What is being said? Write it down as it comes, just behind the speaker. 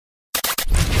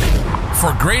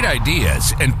For great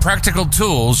ideas and practical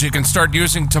tools you can start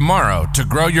using tomorrow to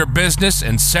grow your business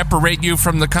and separate you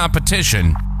from the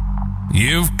competition,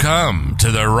 you've come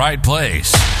to the right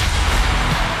place.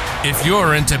 If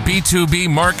you're into B2B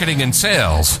marketing and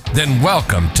sales, then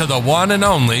welcome to the one and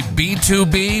only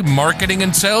B2B Marketing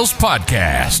and Sales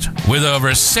Podcast. With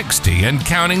over 60 and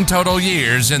counting total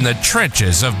years in the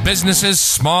trenches of businesses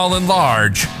small and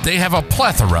large, they have a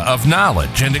plethora of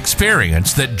knowledge and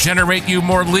experience that generate you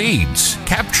more leads,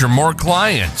 capture more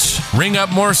clients, ring up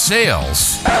more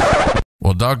sales.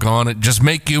 Well, doggone it, just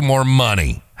make you more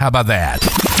money. How about that?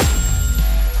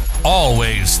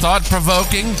 Always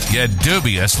thought-provoking, yet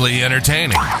dubiously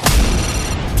entertaining.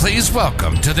 Please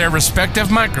welcome to their respective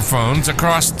microphones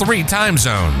across 3 time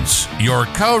zones, your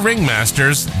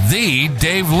co-ringmasters, the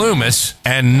Dave Loomis,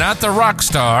 and not the rock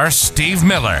star, Steve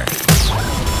Miller.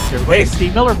 Hey,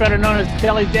 Steve Miller, better known as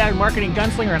Kelly's Dad, Marketing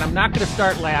Gunslinger, and I'm not going to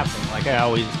start laughing like I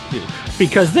always do,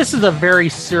 because this is a very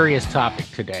serious topic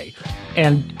today.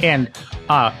 And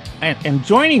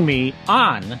joining me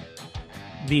on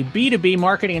the B2B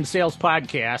Marketing and Sales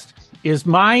Podcast is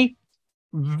my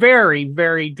very,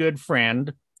 very good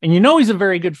friend. And you know he's a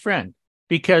very good friend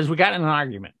because we got in an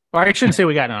argument. Or I shouldn't say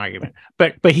we got in an argument,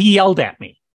 but he yelled at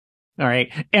me. All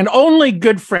right. And only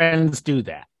good friends do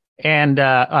that. And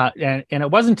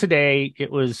it wasn't today.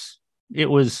 It was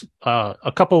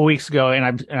a couple of weeks ago,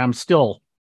 and I'm still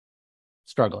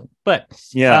struggling. But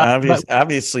yeah,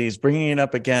 obviously he's bringing it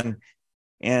up again.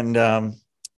 And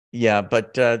yeah,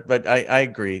 but I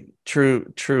agree.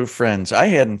 True friends. I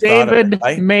hadn't David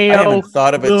thought of it. Mayo, I haven't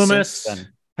thought of it Loomis. since then.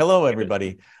 Hello,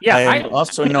 everybody. Yeah, I am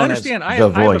also known as the I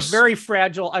have voice. a very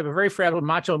fragile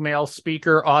macho male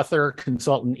speaker, author,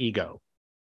 consultant ego.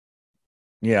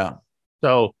 Yeah.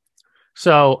 So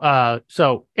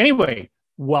anyway,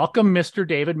 welcome, Mr.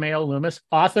 David Mayo Loomis,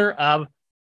 author of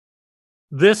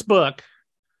this book.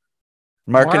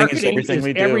 Marketing is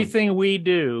everything we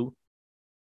do.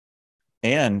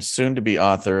 And soon to be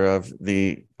author of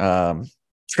the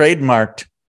trademarked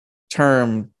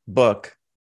term book,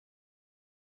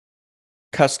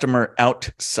 Customer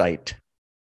Outsight.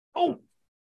 Oh,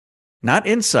 not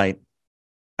insight,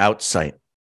 outsight.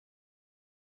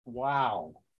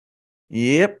 Wow.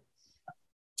 Yep.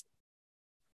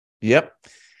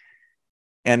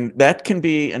 And that can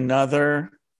be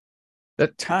another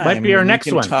time. Might be our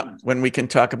next one. When we can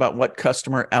talk about what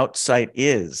customer outsight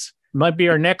is. Might be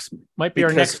our next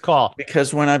call.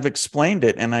 Because when I've explained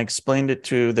it, and I explained it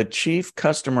to the chief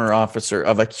customer officer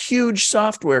of a huge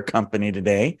software company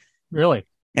today. Really?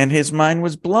 And his mind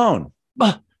was blown.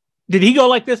 Did he go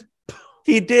like this?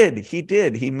 He did.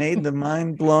 He made the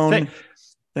mind blown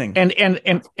thing.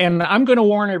 And I'm going to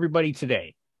warn everybody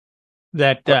today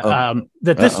that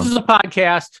this is a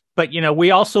podcast, but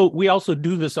we also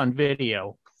do this on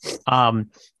video.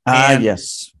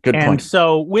 Yes. Good point. And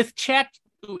so with chat,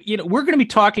 we're going to be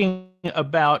talking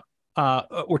about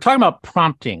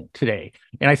prompting today.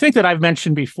 And I think that I've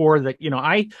mentioned before that,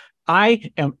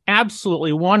 I am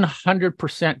absolutely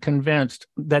 100% convinced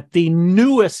that the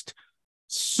newest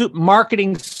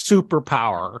marketing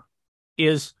superpower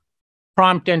is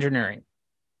prompt engineering.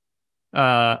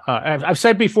 I've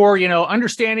said before,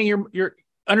 understanding your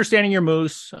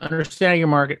moose, understanding your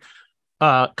market,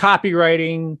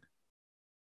 copywriting,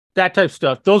 that type of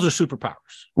stuff. Those are superpowers.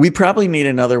 We probably need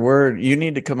another word. You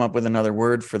need to come up with another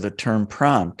word for the term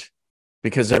prompt,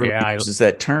 because everybody uses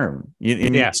that term.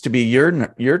 It needs to be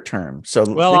your term. So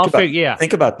think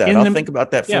about that. I'll think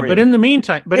about that for you. But in the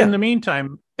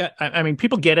meantime, I mean,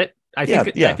 people get it. I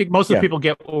think most of the people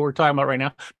get what we're talking about right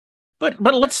now. But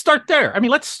let's start there. I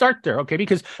mean, let's start there, okay?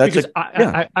 Because let's start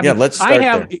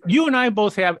there. You and I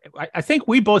both have. I think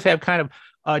we both have kind of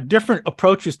different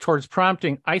approaches towards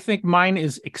prompting. I think mine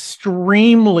is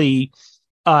extremely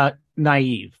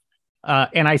naive,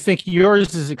 and I think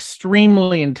yours is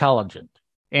extremely intelligent.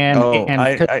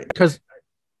 And because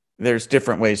there's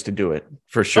different ways to do it,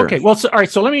 for sure. Okay, well, all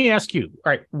right. So let me ask you.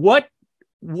 All right, what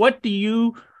do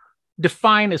you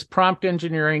define as prompt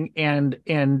engineering, and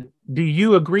do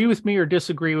you agree with me or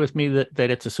disagree with me that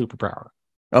it's a superpower?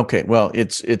 Okay, well,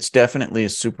 it's definitely a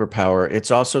superpower.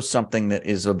 It's also something that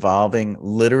is evolving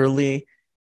literally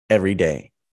every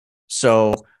day.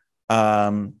 So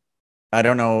I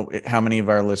don't know how many of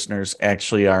our listeners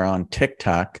actually are on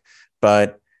TikTok,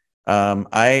 but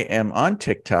I am on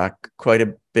TikTok quite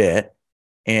a bit,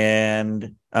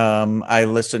 and I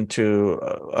listen to,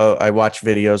 I watch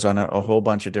videos on a whole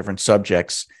bunch of different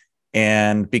subjects.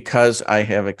 And because I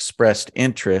have expressed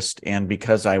interest, and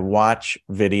because I watch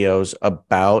videos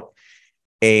about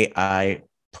AI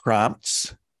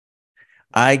prompts,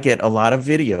 I get a lot of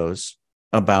videos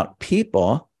about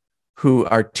people who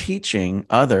are teaching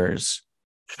others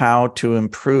how to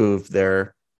improve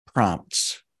their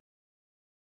prompts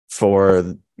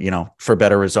for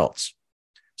better results.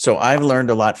 So I've learned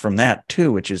a lot from that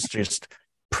too, which is just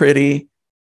pretty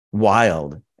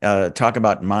wild. Talk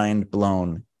about mind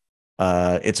blown.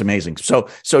 It's amazing. So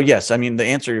yes, I mean, the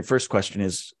answer to your first question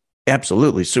is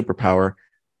absolutely superpower,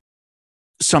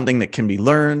 something that can be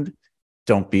learned.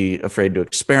 Don't be afraid to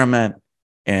experiment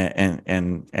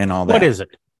and all that. What is it?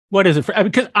 What is it?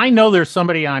 Because I know there's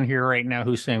somebody on here right now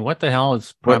who's saying, what the hell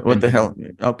is what the hell?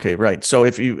 Okay, right. So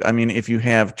if you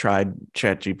have tried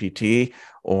ChatGPT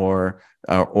or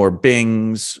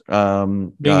Bing's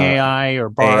Bing AI or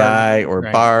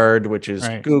Bard, Bard, which is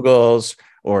Google's,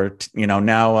 or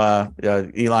now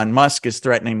Elon Musk is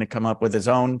threatening to come up with his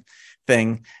own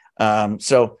thing.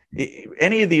 So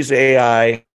any of these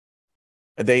AI,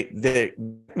 they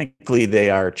technically they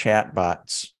are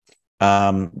chatbots,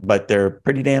 but they're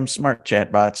pretty damn smart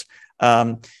chatbots.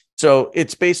 So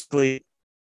it's basically,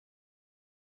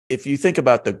 if you think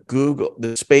about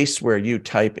the space where you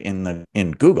type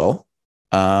in Google,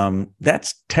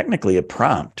 that's technically a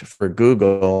prompt for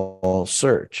Google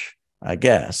search, I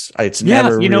guess. It's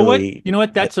never really, you know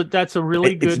what? That's a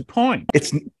really good point.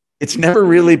 It's never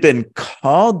really been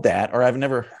called that, or I've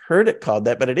never heard it called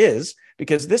that, but it is,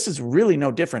 because this is really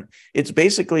no different. It's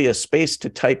basically a space to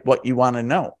type what you want to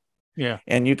know. Yeah.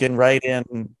 And you can write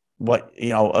in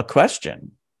a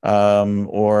question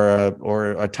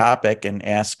or a topic and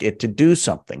ask it to do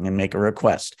something and make a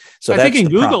request. So I think in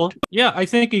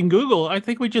Google, I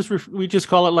think we just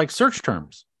call it like search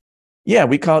terms. Yeah,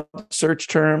 we call it search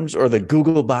terms or the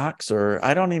Google box, or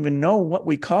I don't even know what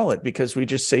we call it, because we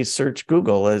just say search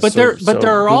Google. But there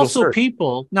are also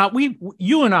people now.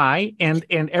 You and I and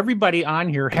everybody on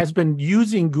here has been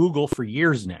using Google for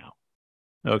years now.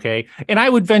 Okay, and I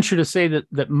would venture to say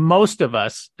that most of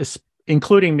us,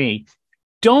 including me,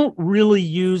 don't really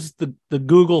use the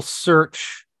Google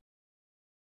search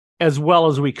as well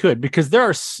as we could, because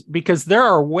there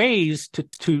are ways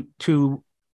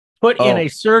to put in a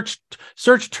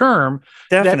search term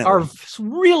that are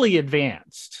really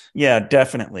advanced. Yeah,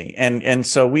 definitely. And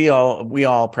so we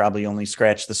all probably only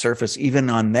scratch the surface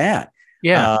even on that.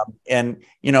 Yeah.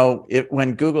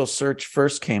 When Google search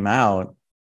first came out,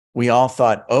 we all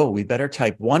thought, we better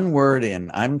type one word in.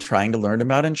 I'm trying to learn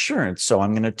about insurance, so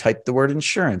I'm going to type the word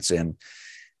insurance in.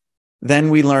 Then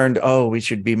we learned, we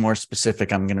should be more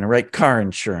specific. I'm going to write car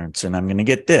insurance and I'm going to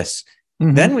get this.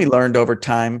 Mm-hmm. Then we learned over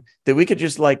time that we could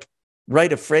just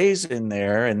write a phrase in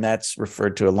there, and that's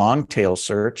referred to a long tail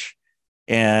search.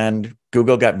 And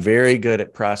Google got very good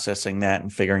at processing that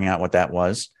and figuring out what that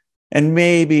was. And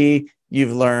maybe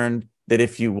you've learned that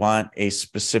if you want a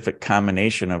specific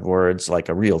combination of words, like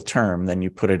a real term, then you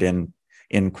put it in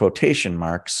quotation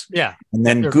marks. Yeah. And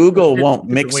then Google won't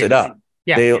mix it up.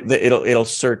 Yeah. It'll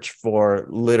search for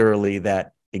literally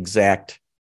that exact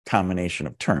combination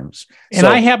of terms. And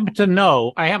I happen to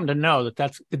know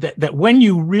that when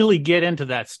you really get into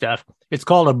that stuff, it's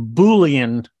called a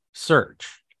Boolean search.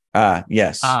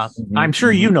 Yes. I'm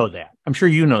sure you know that.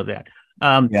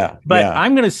 But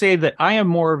I'm going to say that I am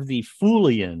more of the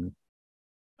Foolean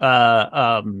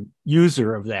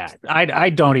user of that. I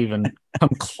don't even come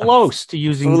close to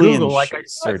using Google like I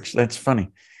search. That's funny.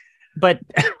 But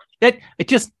it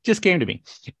just came to me.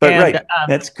 But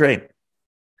that's great.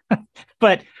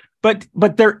 But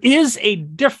there is a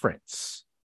difference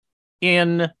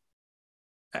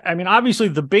obviously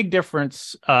the big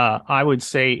difference, I would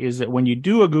say, is that when you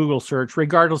do a Google search,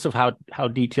 regardless of how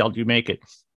detailed you make it,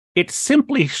 it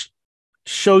simply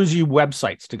shows you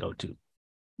websites to go to.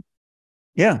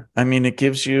 Yeah. I mean, it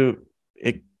gives you,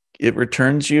 it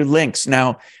returns you links.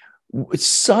 Now,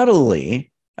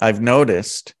 subtly, I've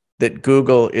noticed that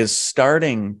Google is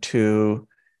starting to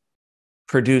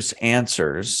produce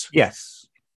answers. Yes.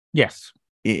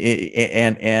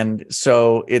 And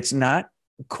so it's not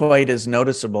quite as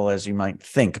noticeable as you might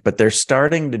think, but they're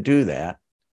starting to do that.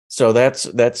 So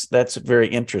that's very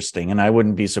interesting. And I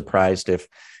wouldn't be surprised if,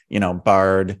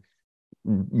 Bard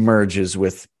merges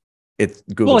with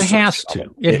Google. Well, it has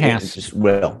to. It just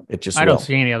will. I don't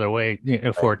see any other way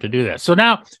for it to do that. So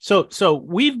now, so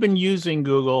we've been using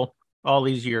Google all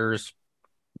these years.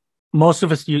 Most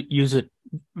of us use it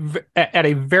at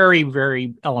a very,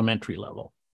 very elementary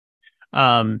level.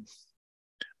 But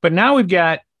now we've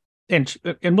got, and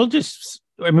we'll just,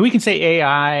 we can say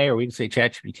AI or we can say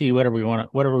ChatGPT, whatever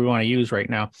we want to use right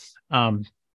now.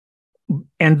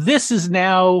 And this is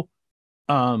now,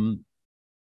 and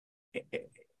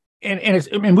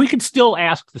we could still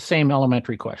ask the same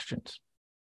elementary questions.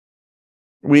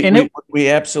 We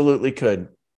absolutely could.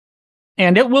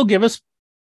 And it will give us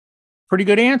pretty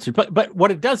good answer. But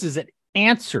what it does is it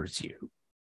answers you.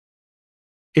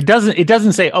 It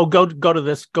doesn't say, oh, go to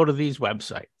these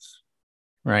websites.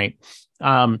 Right.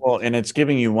 Well, and it's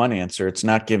giving you one answer. It's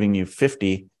not giving you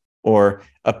 50 or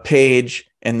a page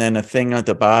and then a thing at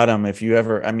the bottom. If you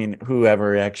ever, I mean,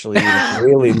 whoever actually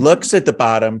really looks at the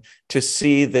bottom to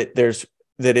see that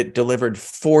it delivered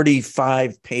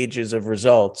 45 pages of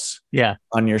results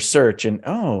on your search. And,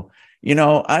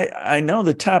 I know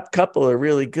the top couple are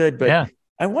really good, but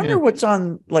I wonder what's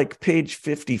on like page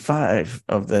 55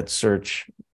 of that search.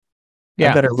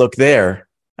 I better look there.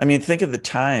 I mean, think of the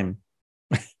time.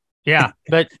 Yeah,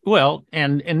 but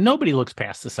and nobody looks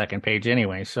past the second page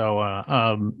anyway. So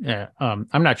I'm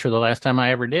not sure the last time I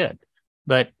ever did.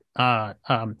 But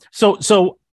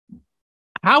so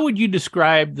how would you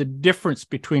describe the difference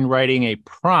between writing a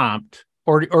prompt,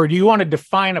 or do you want to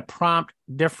define a prompt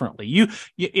differently?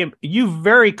 You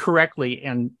very correctly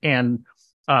and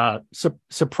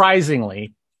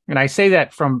surprisingly, and I say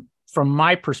that from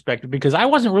my perspective because I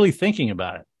wasn't really thinking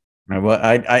about it. Well,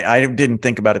 I didn't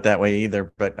think about it that way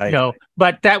either, but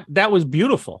but that was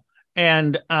beautiful,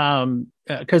 and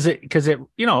because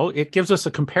it gives us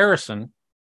a comparison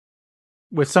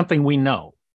with something we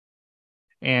know,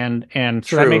 and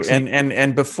so that makes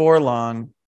and before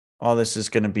long, all this is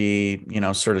going to be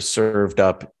sort of served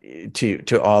up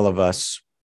to all of us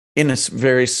in a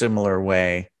very similar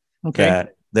way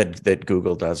that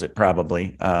Google does it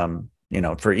probably.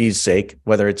 For ease sake,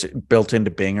 whether it's built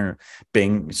into Bing or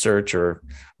Bing search or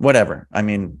whatever. I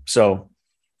mean, so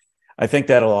I think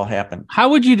that'll all happen. How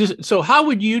would you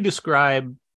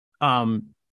describe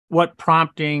what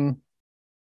prompting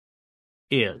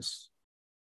is?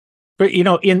 But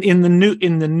in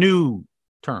the new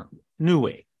term, new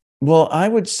way. Well, I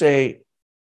would say,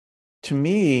 to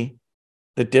me,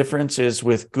 the difference is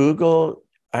with Google,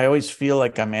 I always feel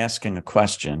like I'm asking a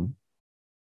question.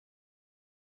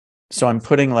 So I'm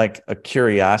putting like a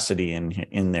curiosity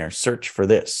in there, search for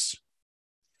this.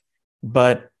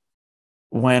 But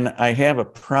when I have a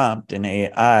prompt in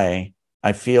AI,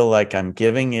 I feel like I'm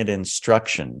giving it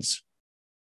instructions.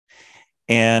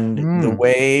 And the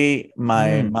way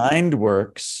my mind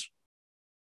works,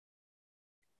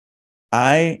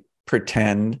 I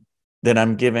pretend that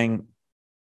I'm giving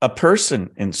a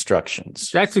person instructions.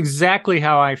 That's exactly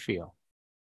how I feel.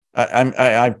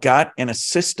 I've got an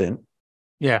assistant.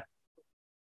 Yeah.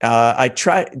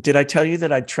 Did I tell you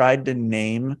that I tried to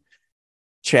name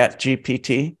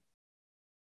ChatGPT?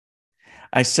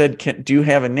 I said, do you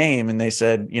have a name? And they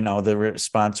said, the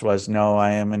response was, no,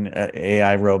 I am an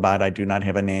AI robot. I do not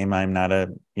have a name. I'm not a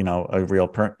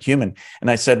real human. And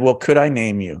I said, well, could I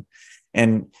name you?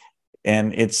 And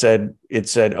it said,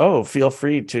 oh, feel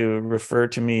free to refer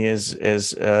to me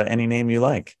as any name you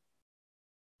like.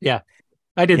 Yeah,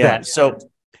 I did that. So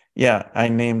I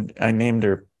named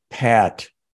her Pat,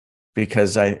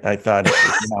 because I thought,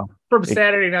 from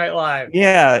Saturday Night Live.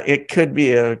 Yeah, it could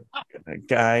be a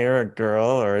guy or a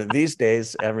girl, or these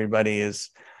days everybody is,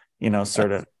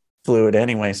 sort of fluid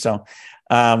anyway. So,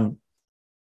 yeah.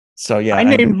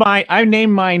 I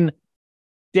named mine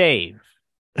Dave.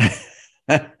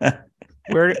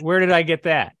 Where did I get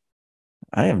that?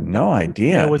 I have no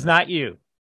idea. It was not you.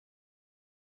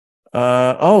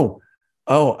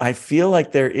 I feel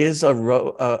like there is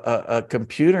a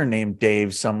computer named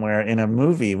Dave somewhere in a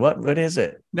movie. What is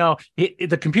it? No,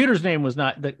 the computer's name was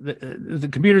not the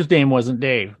computer's name wasn't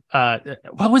Dave.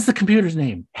 What was the computer's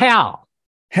name? Hal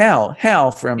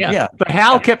from But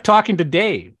Hal kept talking to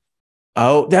Dave.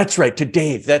 Oh, that's right, to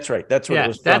Dave. That's right. That's what it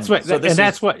was. That's from. what. So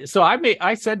that's what. So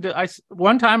I said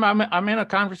one time I'm in a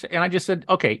conversation and I just said,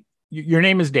 okay, your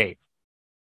name is Dave.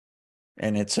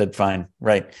 And it said, fine.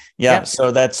 Right. Yeah.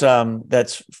 So that's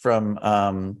from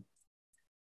what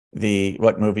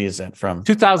movie is that from?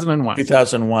 2001.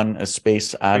 2001, A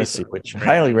Space Odyssey, which I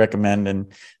highly recommend.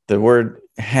 And the word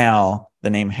Hal, the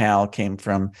name Hal, came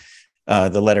from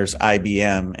the letters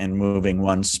IBM and moving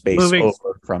one space over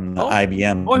from the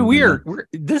IBM. Boy,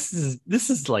 this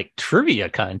is like trivia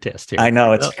contest here. I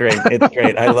know, it's great. It's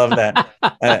great. I love that.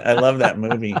 I love that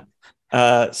movie.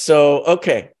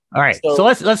 Okay. All right. So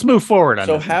let's move forward on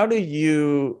so this. How do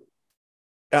you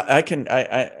I can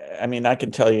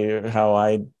tell you how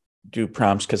I do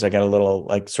prompts, because I got a little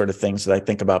like sort of things that I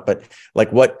think about, but like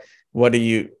what do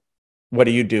you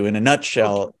do in a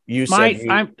nutshell? Okay. You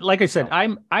said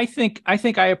I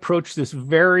think I approach this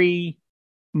very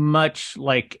much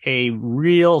like a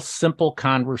real simple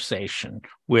conversation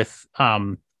with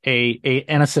an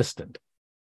assistant.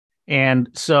 And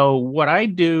so what I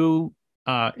do,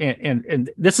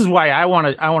 and this is why I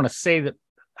want to say that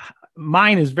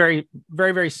mine is very,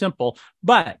 very, very simple,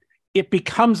 but it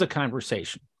becomes a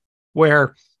conversation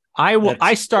where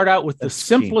I start out with the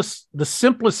simplest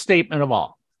statement of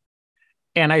all.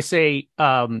 And I say,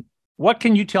 what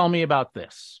can you tell me about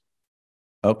this?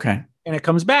 Okay. And it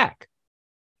comes back.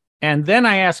 And then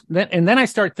I ask, and then I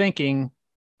start thinking,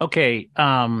 okay,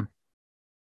 I mean,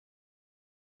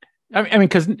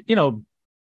 because, 90%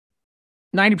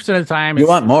 of the time, you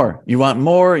want more. You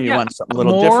want something a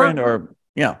little different, or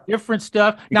different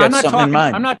stuff. Now,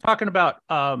 I'm not talking about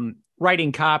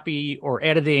writing copy or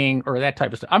editing or that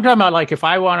type of stuff. I'm talking about like if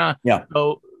I want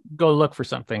to go look for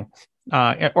something,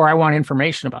 or I want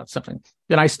information about something,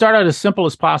 then I start out as simple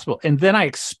as possible, and then I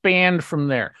expand from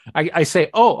there. I say,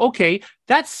 oh, okay,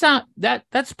 that's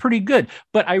pretty good,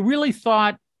 but I really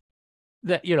thought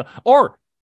that,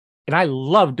 and I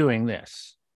love doing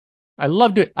this. I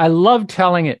love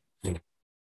telling it.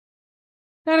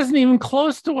 That isn't even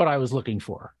close to what I was looking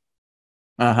for.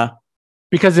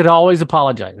 Because it always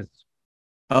apologizes.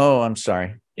 Oh, I'm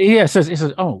sorry. Yeah, it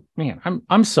says, oh man,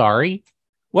 I'm sorry.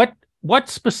 What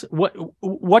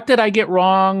did I get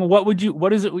wrong?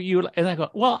 What is it you, and I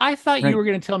go, well, I thought you were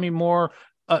going to tell me more,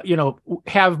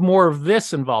 have more of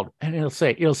this involved. And it'll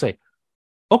say,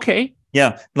 okay.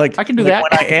 Yeah. Like I can do that.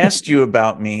 When I asked you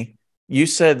about me, you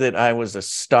said that I was a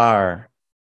star,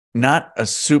 not a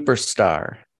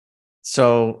superstar.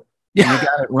 So you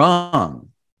got it wrong.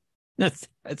 That's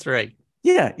right.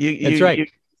 Yeah.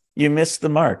 You missed the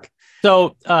mark.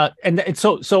 So,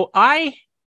 so I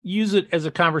use it as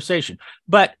a conversation,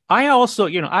 but I also,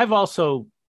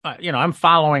 I'm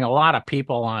following a lot of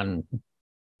people on,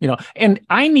 and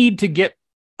I need to get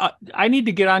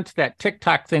onto that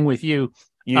TikTok thing with you.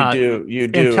 You do.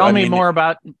 And tell me more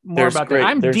about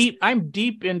that. I'm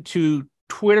deep into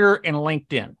Twitter and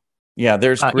LinkedIn. Yeah,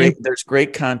 there's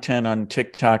great content on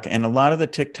TikTok, and a lot of the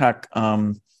TikTok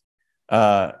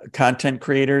content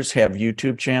creators have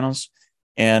YouTube channels.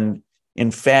 And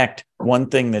in fact, one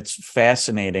thing that's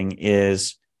fascinating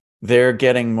is they're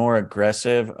getting more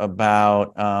aggressive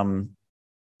about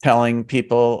telling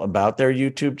people about their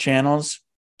YouTube channels,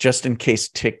 just in case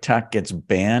TikTok gets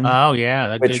banned. Oh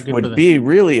yeah, which would be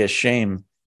really a shame,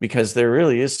 because there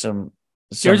really is some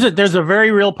there's a very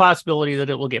real possibility that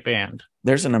it will get banned.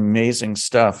 There's an amazing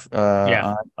stuff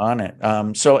on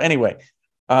it. So anyway,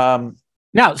 now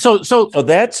so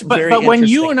that's very but when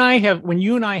you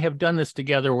interesting. and I have done this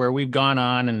together, where we've gone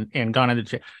on and gone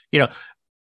into,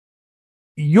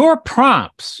 your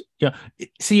prompts,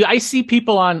 see, I see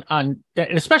people on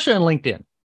especially on LinkedIn.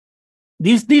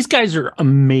 These guys are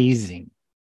amazing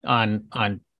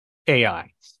on AI.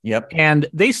 Yep. And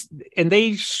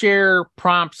they share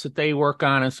prompts that they work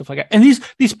on and stuff like that. And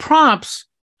these prompts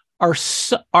are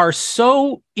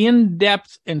so in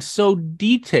depth and so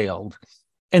detailed,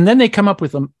 and then they come up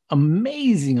with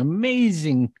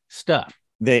amazing stuff.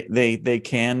 They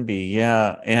can be,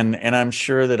 yeah. And I'm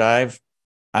sure that I've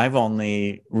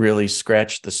only really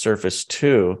scratched the surface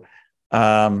too.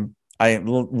 I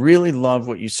really love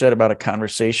what you said about a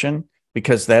conversation,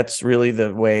 because that's really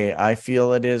the way I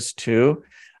feel it is too.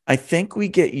 I think we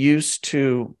get used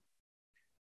to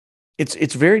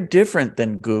it's very different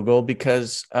than Google,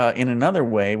 because in another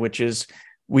way, which is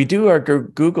we do our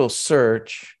Google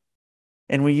search,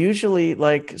 and we usually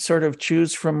sort of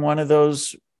choose from one of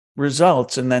those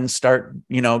results and then start,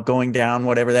 going down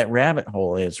whatever that rabbit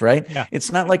hole is, right? Yeah.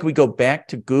 It's not like we go back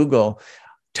to Google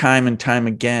time and time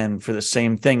again for the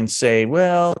same thing and say,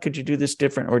 well, could you do this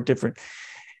different or different?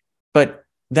 But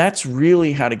that's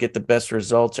really how to get the best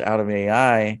results out of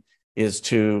AI, is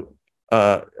to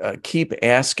keep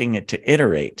asking it to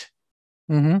iterate.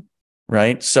 Mm-hmm.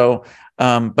 Right. So,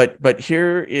 but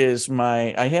here is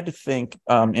I had to think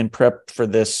in prep for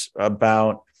this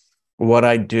about what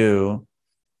I do.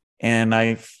 And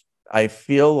I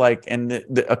feel like, and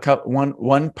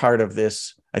one part of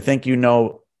this, I think,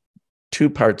 two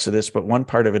parts of this, but one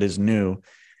part of it is new,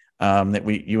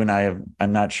 that you and I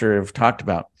I'm not sure have talked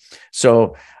about.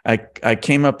 So I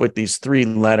came up with these 3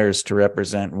 letters to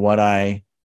represent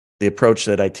the approach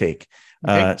that I take.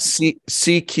 Okay.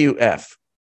 CQF.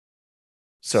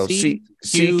 So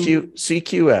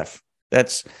CQF.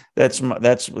 That's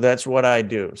what I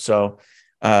do. So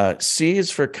C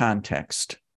is for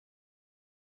context.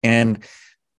 And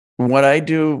what I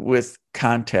do with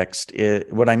context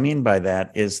what I mean by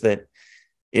that is that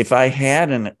if I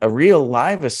had a real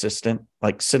live assistant,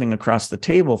 like sitting across the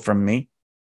table from me,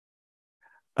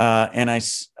 and I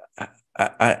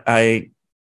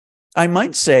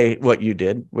might say what you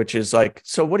did, which is like,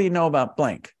 so what do you know about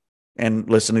blank? And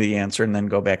listen to the answer and then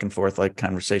go back and forth like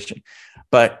conversation.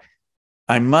 But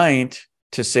I might,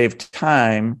 to save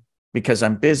time, because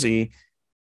I'm busy,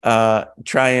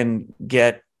 try and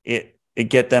get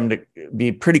get them to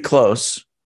be pretty close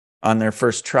on their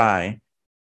first try.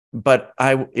 But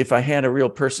if I had a real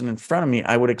person in front of me,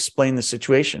 I would explain the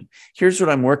situation. Here's what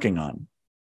I'm working on.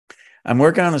 I'm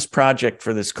working on this project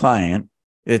for this client.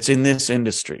 It's in this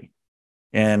industry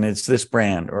and it's this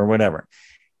brand or whatever.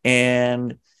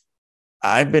 And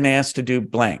I've been asked to do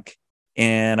blank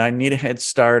and I need a head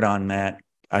start on that.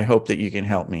 I hope that you can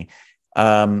help me.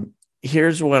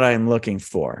 Here's what I'm looking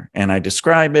for. And I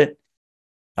describe it.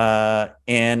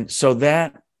 And so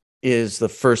that is the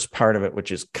first part of it,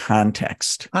 which is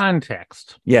context.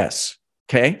 Context. Yes.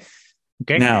 Okay.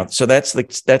 Okay. Now, so that's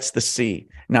the C.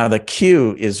 Now the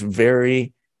Q is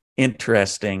very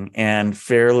interesting and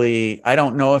fairly, I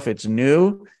don't know if it's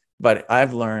new, but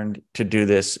I've learned to do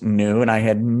this new and I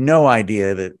had no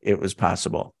idea that it was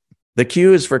possible. The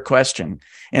Q is for question,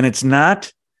 and it's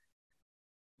not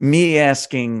me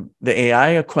asking the AI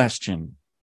a question.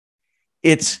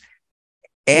 It's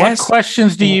what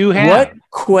questions do you have? What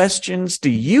questions do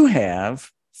you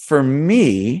have for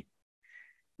me?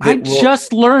 I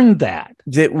just learned that.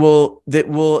 That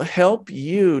will help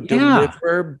you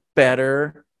deliver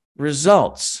better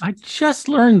results. I just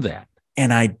learned that.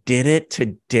 And I did it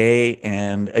today.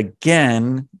 And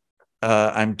again,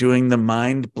 I'm doing the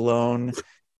mind blown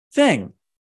thing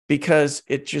because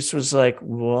it just was like,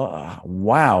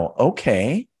 wow,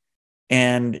 okay.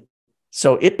 And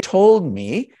so it told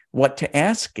me what to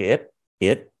ask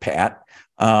Pat,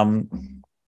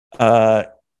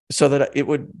 so that it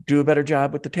would do a better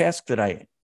job with the task that I.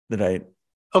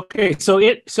 Okay, so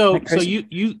you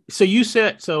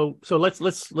said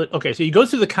let's okay. So you go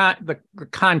through the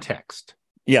context.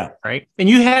 Yeah. Right. And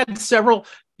you had several.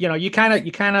 You kind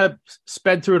of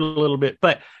sped through it a little bit,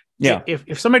 but yeah.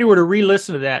 If somebody were to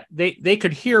re-listen to that, they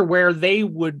could hear where they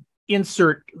would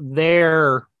insert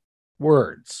their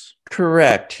words.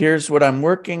 Correct. Here's what I'm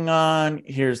working on.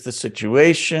 Here's the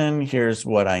situation. Here's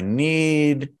what I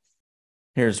need.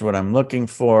 Here's what I'm looking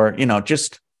for. Do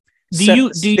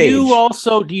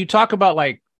you talk about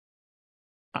like,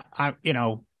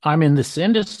 I'm in this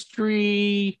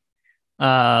industry.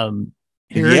 I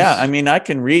mean, I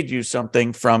can read you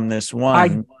something from this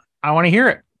one. I want to hear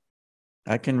it.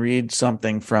 I can read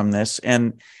something from this.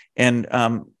 And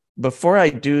before I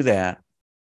do that,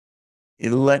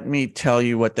 let me tell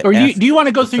you what the. Do you want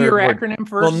to go through your acronym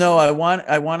first? Well, no, I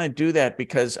want to do that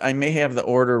because I may have the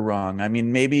order wrong. I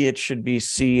mean, maybe it should be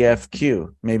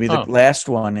CFQ. Maybe the last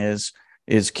one is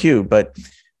Q, but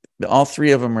all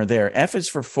three of them are there. F is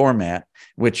for format,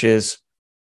 which is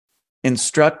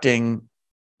instructing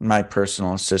my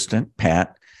personal assistant,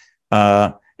 Pat,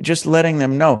 just letting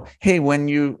them know, hey, when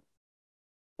you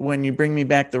bring me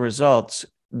back the results,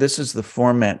 this is the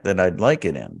format that I'd like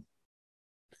it in.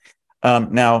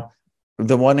 Now,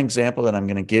 the one example that I'm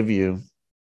going to give you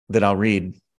that I'll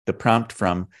read the prompt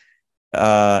from,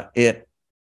 I'm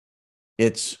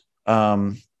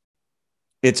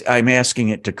asking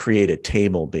it to create a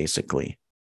table basically,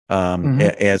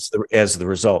 as the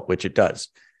result, which it does.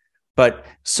 But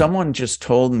someone just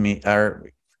told me,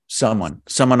 or someone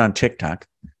on TikTok,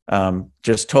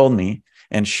 just told me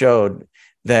and showed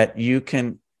that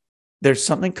there's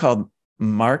something called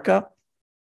markup,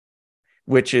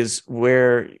 which is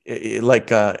where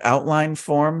like a outline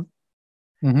form,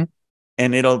 and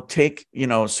it'll take,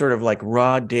 sort of like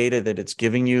raw data that it's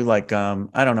giving you, like,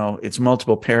 I don't know, it's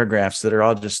multiple paragraphs that are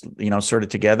all just, sort of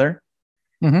together.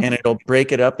 And it'll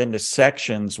break it up into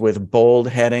sections with bold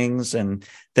headings and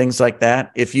things like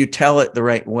that. If you tell it the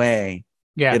right way,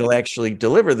 it'll actually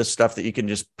deliver the stuff that you can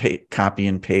just copy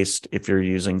and paste if you're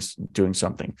doing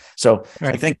something. So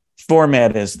I think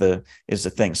format is the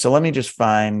thing. So let me just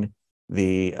find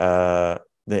the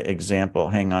example.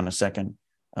 Hang on a second.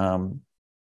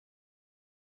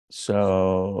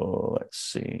 So let's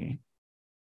see.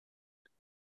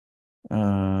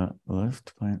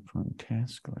 Left platform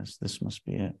task list. This must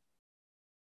be it.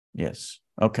 Yes.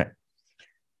 Okay.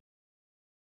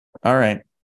 All right.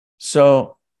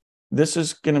 So this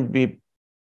is going to be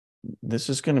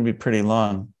pretty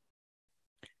long.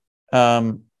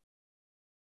 And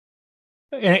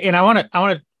I want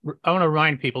to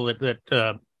remind people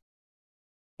that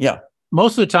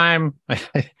most of the time,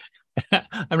 I'm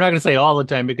not going to say all the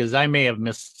time because I may have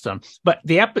missed some, but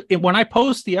when I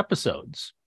post the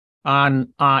episodes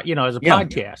on as a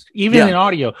podcast, even in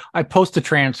audio, I post the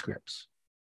transcripts.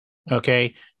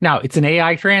 Okay. Now it's an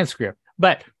AI transcript,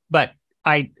 but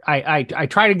I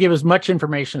try to give as much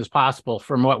information as possible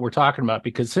from what we're talking about,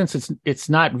 because since it's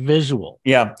not visual.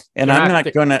 Yeah. And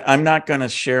I'm not gonna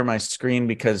share my screen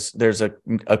because there's a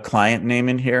client name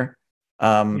in here.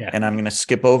 And I'm gonna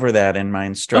skip over that in my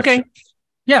instructions. Okay.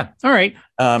 Yeah. All right.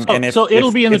 And if, so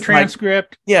it'll be in the if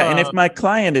transcript. and if my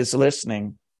client is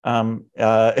listening to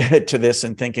this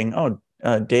and thinking, oh,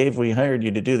 Dave, we hired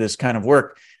you to do this kind of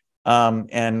work,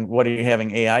 and what are you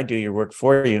having AI do your work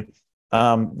for you?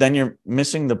 Then you're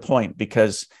missing the point,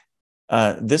 because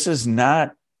this is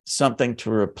not something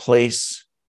to replace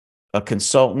a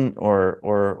consultant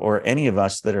or any of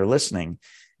us that are listening.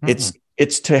 Mm-hmm.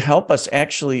 It's to help us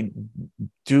actually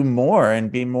do more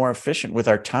and be more efficient with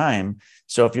our time.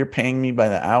 So if you're paying me by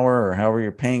the hour or however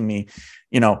you're paying me,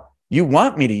 you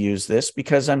want me to use this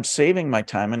because I'm saving my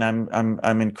time and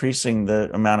I'm increasing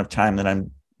the amount of time that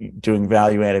I'm doing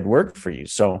value added work for you.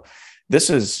 So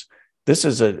this is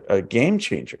a game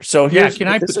changer. So can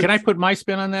I put my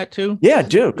spin on that too? Yeah,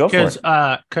 go for it.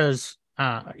 Because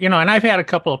and I've had a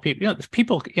couple of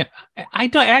people.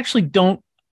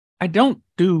 I don't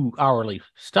do hourly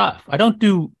stuff. I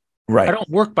don't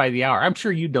work by the hour. I'm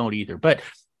sure you don't either. But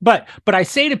I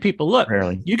say to people, look,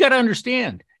 Rarely. You got to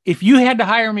understand, if you had to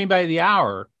hire me by the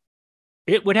hour,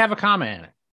 it would have a comma in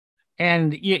it.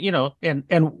 And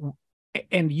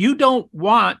and you don't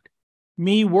want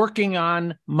me working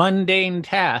on mundane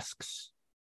tasks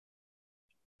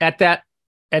at that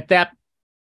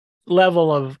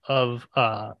level of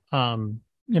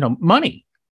money,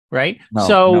 right?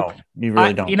 No, you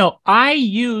really don't. I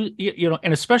use,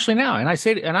 and especially now, and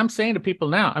I'm saying to people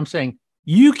now, I'm saying,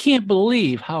 you can't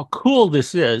believe how cool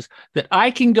this is, that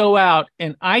I can go out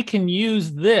and I can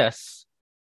use this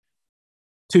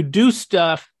to do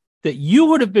stuff that you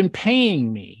would have been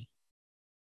paying me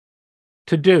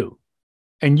to do.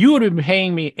 And you would have been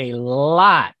paying me a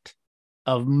lot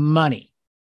of money.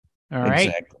 All right.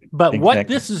 Exactly. But what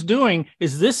this is doing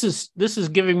is this is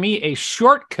giving me a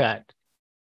shortcut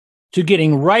to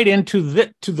getting right into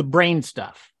the brain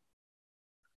stuff.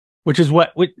 Which is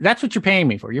that's what you're paying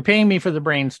me for. You're paying me for the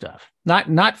brain stuff,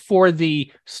 not for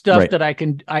the stuff that I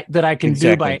can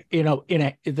do by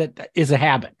that is a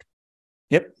habit.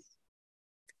 Yep.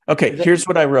 Okay. Here's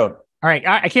what I wrote. All right.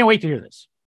 I can't wait to hear this.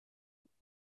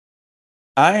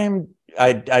 I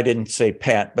didn't say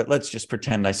Pat, but let's just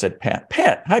pretend I said Pat.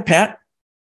 Pat, hi Pat.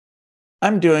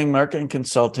 I'm doing marketing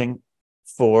consulting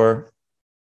for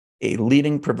a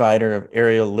leading provider of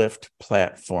aerial lift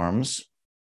platforms,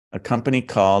 a company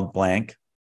called blank,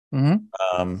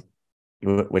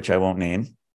 which I won't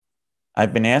name.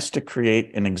 I've been asked to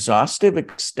create an exhaustive,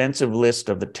 extensive list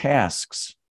of the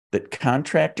tasks that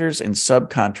contractors and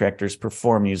subcontractors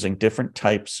perform using different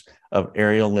types of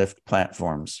aerial lift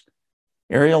platforms.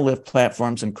 Aerial lift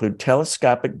platforms include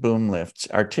telescopic boom lifts,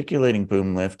 articulating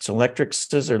boom lifts, electric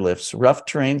scissor lifts, rough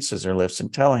terrain scissor lifts,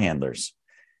 and telehandlers.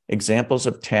 Examples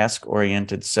of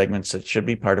task-oriented segments that should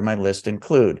be part of my list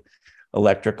include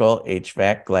electrical,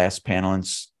 HVAC, glass panel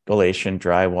installation,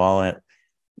 drywall,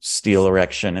 steel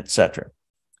erection, etc.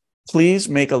 Please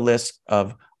make a list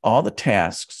of all the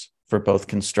tasks for both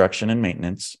construction and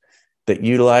maintenance that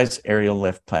utilize aerial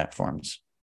lift platforms.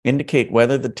 Indicate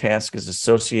whether the task is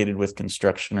associated with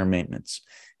construction or maintenance.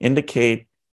 Indicate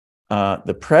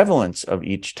the prevalence of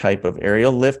each type of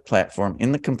aerial lift platform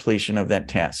in the completion of that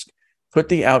task. Put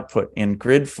the output in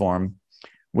grid form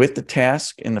with the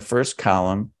task in the first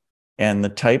column and the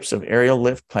types of aerial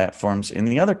lift platforms in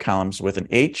the other columns, with an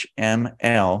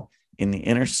HML in the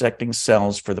intersecting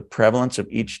cells for the prevalence of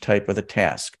each type of the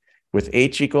task, with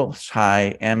H equals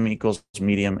high, M equals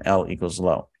medium, L equals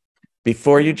low.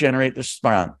 Before you generate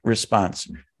the response,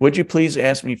 would you please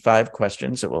ask me 5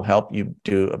 questions that will help you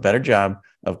do a better job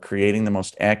of creating the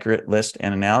most accurate list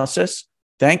and analysis?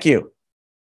 Thank you.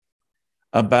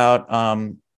 About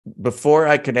before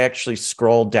I could actually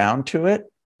scroll down to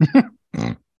it,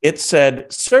 it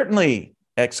said, certainly,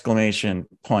 exclamation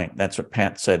point. That's what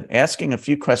Pat said. Asking a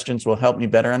few questions will help me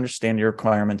better understand your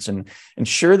requirements and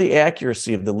ensure the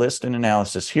accuracy of the list and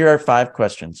analysis. Here are 5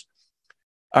 questions.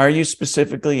 Are you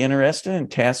specifically interested in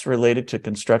tasks related to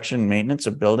construction and maintenance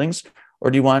of buildings,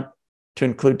 or do you want to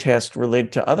include tasks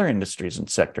related to other industries and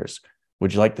sectors?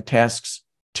 Would you like the tasks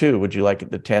would you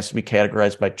like the tasks to be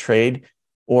categorized by trade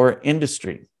or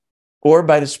industry, or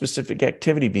by the specific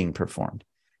activity being performed?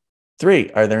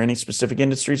 3, are there any specific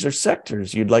industries or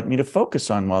sectors you'd like me to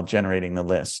focus on while generating the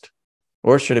list?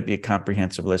 Or should it be a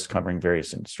comprehensive list covering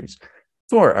various industries?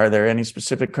 4, are there any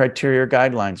specific criteria or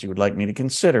guidelines you would like me to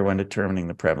consider when determining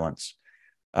the prevalence?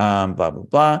 Blah, blah,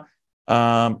 blah.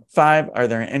 5, are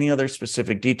there any other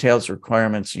specific details or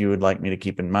requirements you would like me to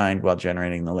keep in mind while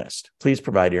generating the list? Please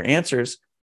provide your answers,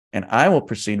 and I will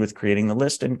proceed with creating the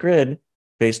list and grid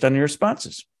based on your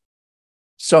responses.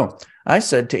 So I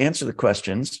said to answer the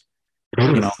questions,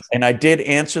 and I did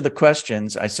answer the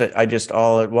questions. I said, I just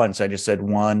all at once, I just said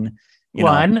 1,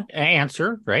 One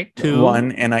answer, right? Two.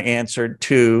 One, and I answered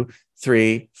 2,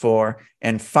 3, 4,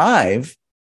 and 5.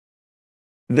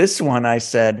 This one I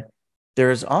said,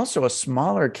 there is also a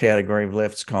smaller category of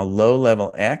lifts called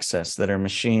low-level access that are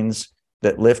machines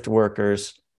that lift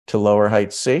workers to lower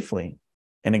heights safely.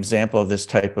 An example of this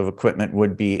type of equipment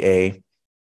would be a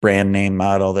brand name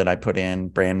model that I put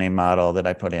in,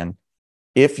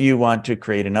 If you want to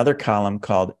create another column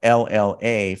called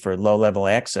LLA for low-level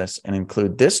access and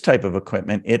include this type of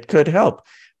equipment, it could help.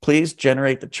 Please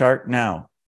generate the chart now.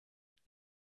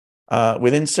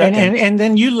 Within seconds. And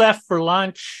then you left for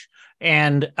lunch,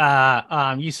 and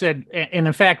you said, and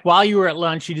in fact, while you were at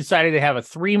lunch, you decided to have a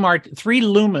three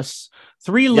Loomis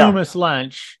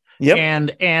lunch. Yep.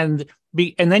 And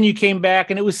then you came back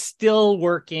and it was still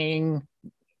working.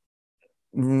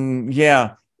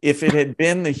 Yeah. If it had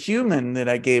been the human that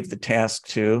I gave the task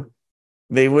to,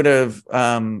 they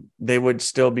would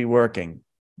still be working,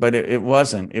 but it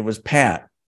wasn't. It was Pat.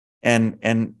 And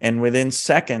within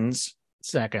seconds,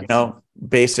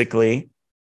 basically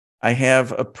I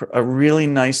have a really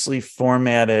nicely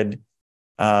formatted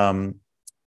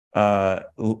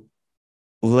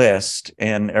list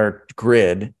or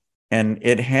grid, and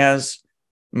it has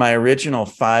my original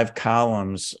 5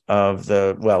 columns of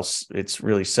it's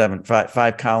really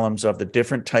 5 columns of the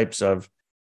different types of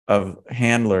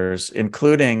handlers,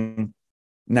 including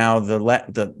now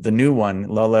the new one,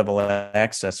 low level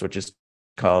access, which is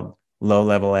called low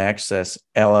level access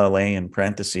LLA in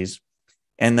parentheses,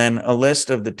 and then a list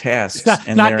of the tasks. It's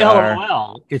not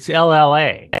LOL. It's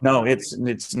LLA. No,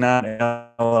 it's not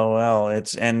LOL.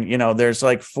 There's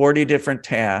like 40 different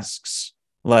tasks,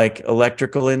 like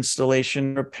electrical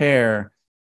installation, repair,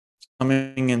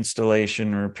 plumbing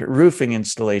installation, roofing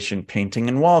installation, painting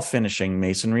and wall finishing,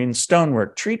 masonry and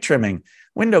stonework, tree trimming,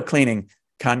 window cleaning,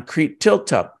 concrete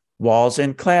tilt-up, walls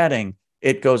and cladding.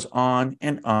 It goes on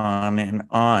and on and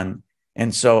on.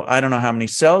 And so I don't know how many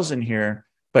cells in here,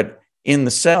 but in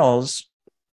the cells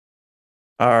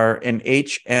are an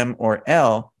H, M, or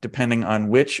L, depending on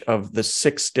which of the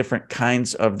 6 different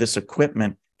kinds of this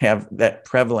equipment have that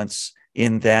prevalence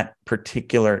in that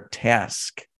particular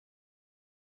task.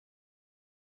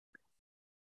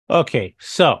 Okay,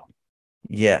 so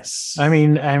yes, I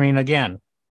mean, again,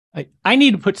 I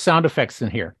need to put sound effects in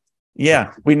here.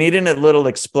 Yeah, we need a little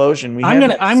explosion.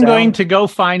 I'm going to go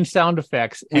find sound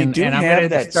effects, and I'm going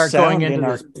to start going into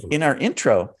this in our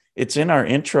intro. It's in our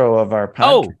intro of our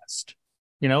podcast.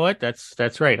 You know what?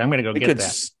 That's right. I'm going to go get that. We could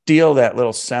steal that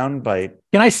little sound bite.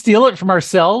 Can I steal it from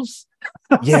ourselves?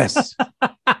 Yes.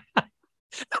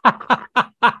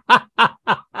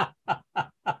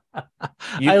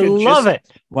 I love it.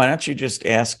 Why don't you just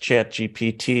ask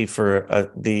ChatGPT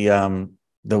for the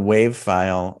wave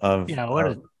file of I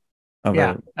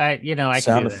sound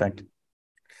can effect.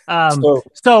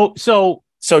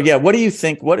 So yeah, what do you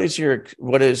think? What is your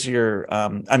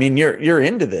I mean, you're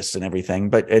into this and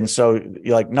everything, and so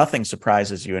you're like, nothing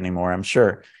surprises you anymore, I'm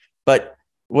sure. But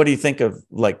what do you think of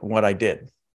like what I did?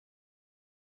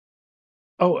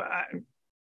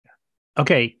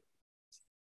 Okay.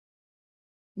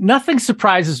 Nothing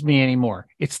surprises me anymore.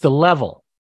 It's the level.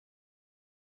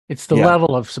 It's the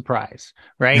level of surprise,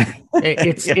 right?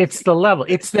 It's the level.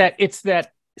 It's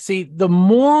that. See, the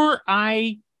more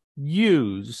I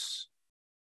use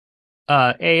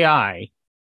AI,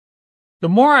 the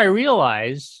more I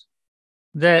realize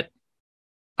that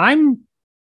I'm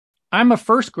a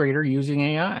first grader using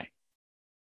AI.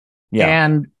 Yeah.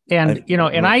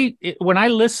 When I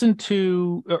listen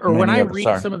to when I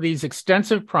read some of these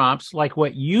extensive prompts, like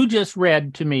what you just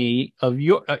read to me of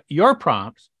your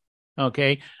prompts,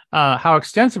 okay, how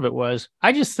extensive it was,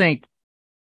 I just think,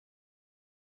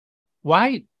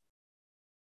 why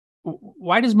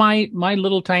does my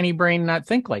little tiny brain not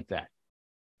think like that?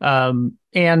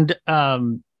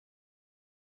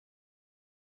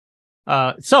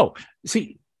 So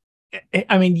see,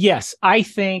 I mean, yes, I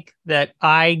think that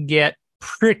I get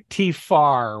pretty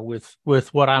far with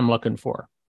what I'm looking for.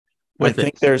 I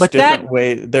think there's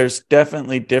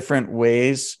definitely different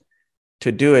ways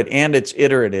to do it, and it's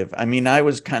iterative. I mean, I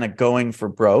was kind of going for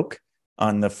broke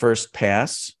on the first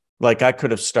pass. Like I could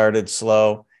have started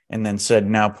slow and then said,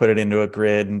 now put it into a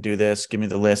grid and do this, give me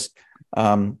the list.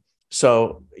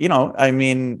 So, I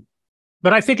mean,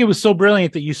 but I think it was so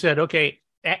brilliant that you said, okay,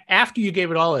 after you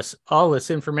gave it all this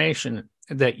information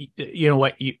that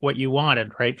what you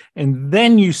wanted, right? And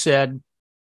then you said,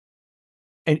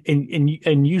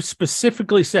 and you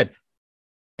specifically said,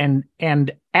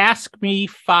 and ask me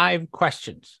 5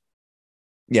 questions.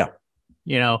 Yeah.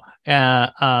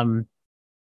 And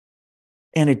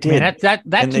it did. I mean,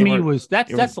 that to me was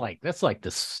that's like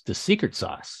the secret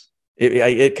sauce.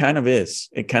 It kind of is.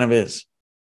 It kind of is.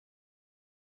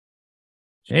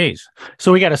 Jeez.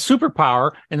 So we got a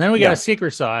superpower, and then we got a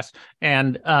secret sauce.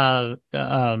 And I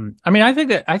mean, I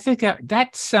think that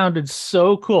sounded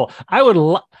so cool.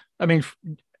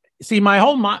 See, my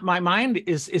whole my mind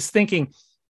is thinking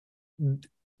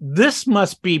this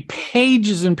must be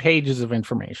pages and pages of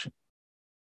information.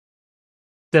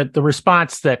 That the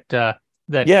response that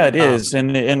it is,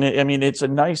 and I mean, it's a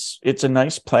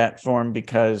nice platform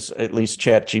because at least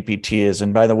ChatGPT is.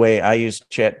 And by the way, I use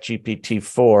ChatGPT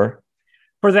 4.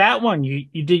 For that one, you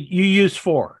used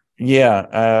 4.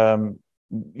 Yeah.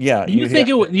 Do you think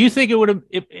it would have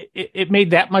it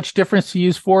made that much difference to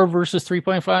use 4 versus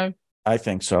 3.5? I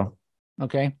think so.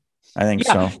 Okay. I think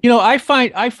so. I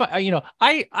find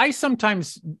I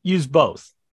sometimes use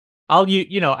both.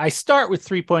 I start with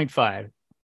 3.5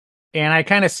 and I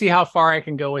kind of see how far I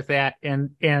can go with that.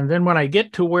 And then when I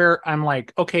get to where I'm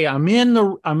like, okay, I'm in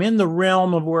the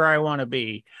realm of where I want to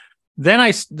be, then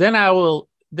I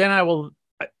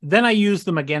use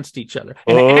them against each other.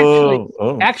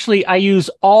 And actually, I use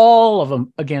all of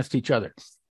them against each other.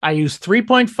 I use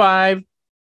 3.5,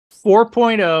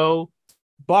 4.0,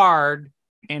 Bard,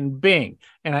 and Bing.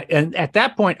 And at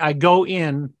that point, I go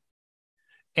in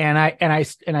and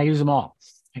I use them all.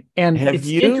 And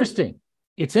interesting.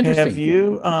 It's interesting. Have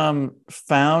you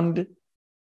found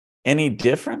any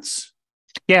difference?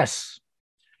 Yes.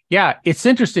 Yeah, it's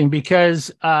interesting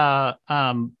because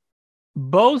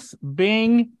both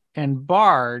Bing and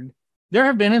Bard, there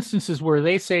have been instances where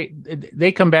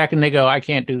they come back and they go, I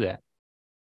can't do that.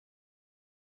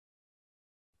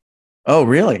 Oh,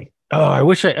 really? Oh, I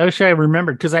wish I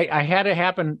remembered, because I had it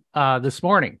happen this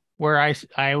morning where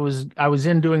I was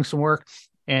in doing some work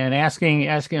and asking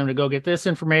them to go get this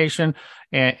information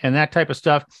and that type of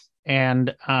stuff.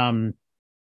 And I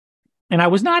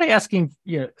was not asking,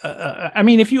 I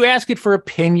mean, if you ask it for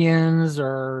opinions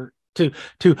or to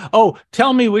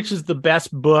tell me which is the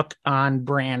best book on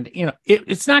brand,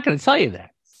 it's not going to tell you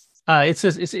that. It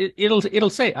says it'll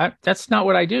say that's not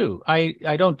what I do.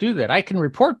 I don't do that. I can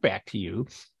report back to you,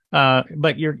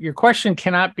 but your question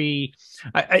cannot be.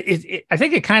 I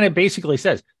think it kind of basically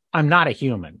says I'm not a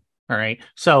human. All right.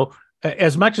 So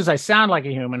as much as I sound like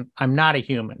a human, I'm not a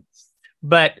human.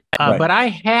 But but I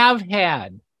have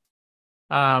had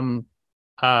some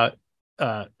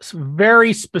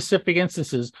very specific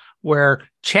instances where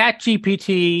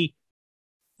ChatGPT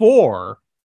 4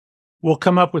 will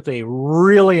come up with a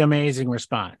really amazing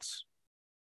response.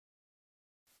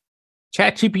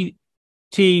 ChatGPT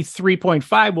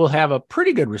 3.5 will have a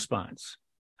pretty good response.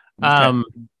 Okay.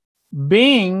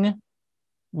 Bing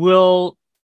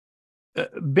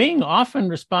often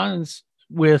responds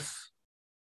with,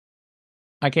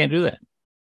 I can't do that.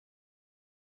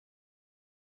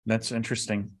 That's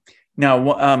interesting.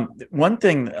 Now, one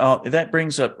thing that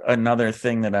brings up another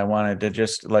thing that I wanted to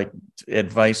just like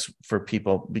advice for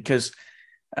people, because,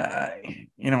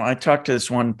 I talked to this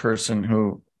one person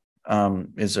who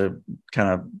is a kind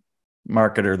of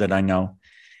marketer that I know.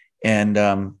 And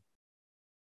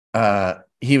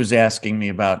he was asking me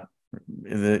about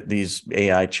these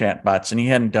AI chatbots, and he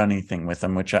hadn't done anything with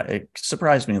them, which it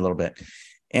surprised me a little bit.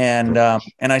 And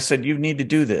I said, you need to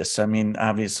do this. I mean,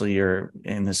 obviously you're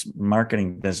in this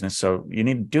marketing business, so you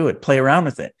need to do it, play around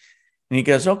with it. And he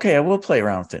goes, okay, I will play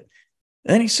around with it.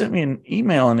 And then he sent me an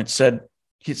email and he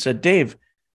said, Dave,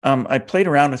 I played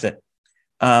around with it.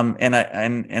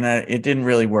 It didn't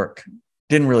really work.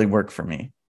 Didn't really work for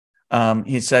me.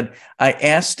 He said, I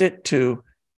asked it to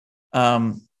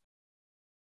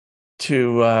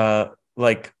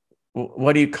like,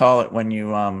 what do you call it when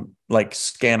you like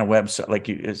scan a website, like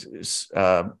you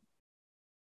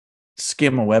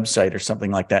skim a website or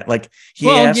something like that? Like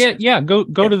go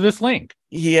to this link.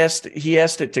 He asked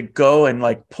it to go and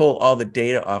like pull all the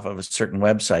data off of a certain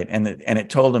website, and it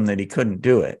told him that he couldn't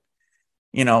do it.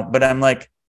 But I'm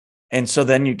like, and so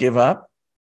then you give up,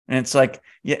 and it's like,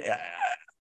 yeah,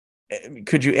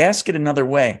 could you ask it another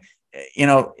way?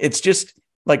 It's just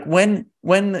like when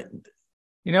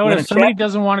if somebody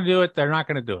doesn't want to do it, they're not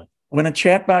going to do it. When a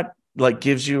chatbot like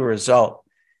gives you a result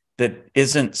that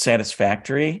isn't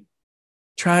satisfactory,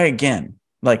 try again.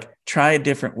 Like, try a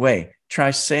different way.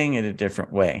 Try saying it a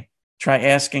different way. Try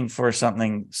asking for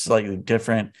something slightly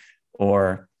different,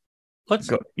 or let's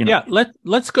go back.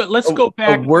 Let's go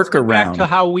back to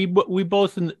how we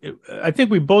both. I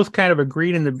think we both kind of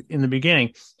agreed in the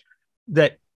beginning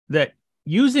that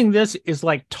using this is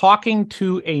like talking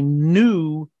to a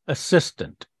new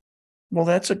assistant. Well,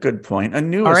 that's a good point. A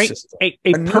new All right. assistant.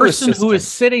 A new person who is assistant.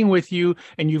 sitting with you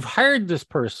and you've hired this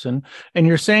person and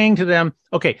you're saying to them,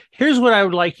 okay, here's what I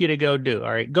would like you to go do.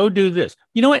 All right, go do this.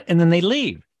 You know what? And then they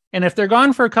leave. And if they're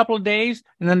gone for a couple of days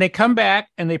and then they come back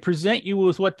and they present you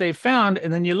with what they found,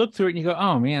 and then you look through it and you go,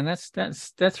 oh man,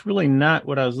 that's really not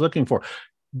what I was looking for.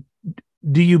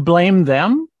 Do you blame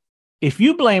them? If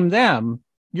you blame them,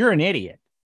 you're an idiot,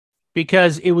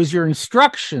 because it was your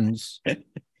instructions.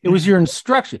 It was your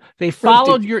instruction. They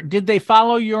followed did they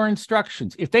follow your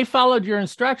instructions? If they followed your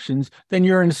instructions, then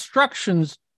your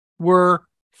instructions were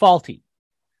faulty.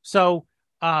 So,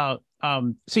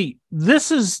 see,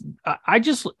 this is,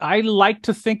 I like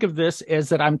to think of this as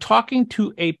that I'm talking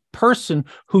to a person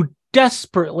who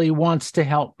desperately wants to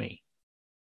help me.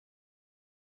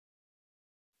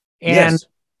 And, Yes.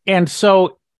 and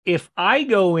so if I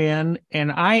go in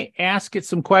and I ask it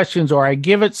some questions or I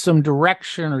give it some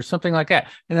direction or something like that,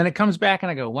 and then it comes back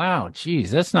and I go, wow, geez,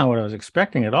 that's not what I was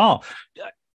expecting at all.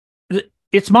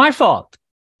 It's my fault.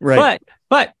 Right.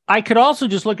 But I could also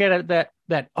just look at it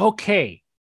that, okay,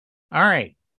 all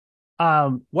right.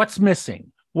 What's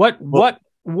missing?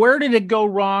 Where did it go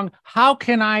wrong? How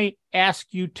can I ask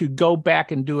you to go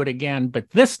back and do it again? But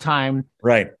this time,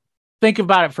 Right. think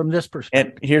about it from this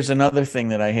perspective. And here's another thing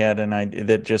that I had,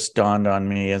 that just dawned on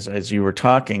me as you were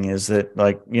talking, is that,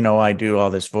 like, I do all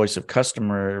this voice of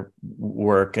customer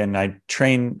work, and I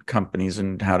train companies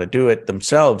in how to do it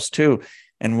themselves too.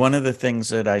 And one of the things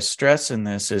that I stress in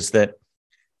this is that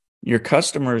your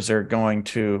customers you're going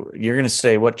to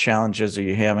say, what challenges are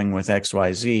you having with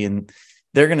XYZ? And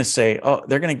they're going to say,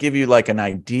 they're going to give you like an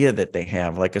idea that they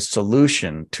have, like a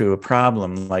solution to a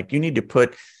problem. Like, you need to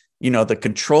put, the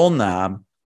control knob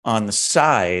on the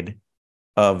side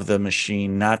of the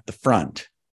machine, not the front.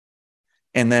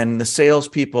 And then the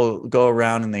salespeople go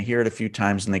around and they hear it a few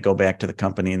times and they go back to the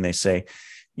company and they say,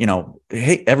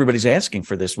 hey, everybody's asking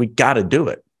for this. We got to do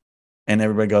it. And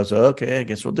everybody goes, okay, I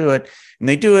guess we'll do it. And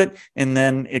they do it. And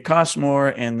then it costs more.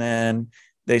 And then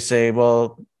they say,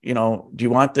 well, do you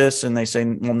want this? And they say,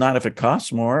 well, not if it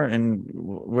costs more. And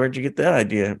where'd you get that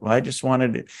idea? Well, I just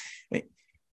wanted it.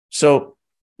 So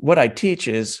what I teach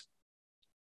is,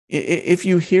 if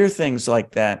you hear things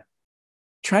like that,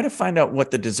 try to find out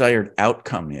what the desired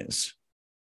outcome is.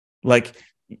 Like,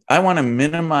 I want to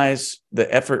minimize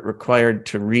the effort required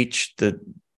to reach the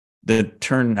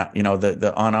turn,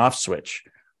 the on-off switch,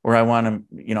 or I want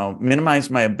to, minimize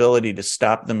my ability to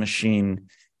stop the machine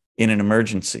in an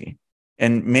emergency.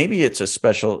 And maybe it's a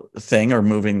special thing, or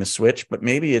moving the switch, but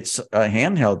maybe it's a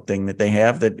handheld thing that they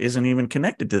have that isn't even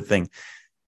connected to the thing.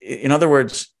 In other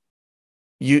words,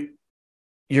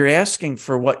 you're asking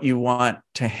for what you want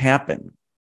to happen.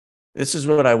 This is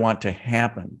what I want to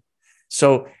happen.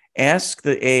 So ask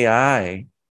the AI,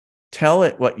 tell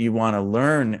it what you want to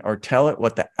learn, or tell it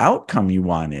what the outcome you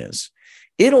want is.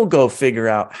 It'll go figure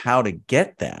out how to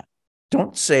get that.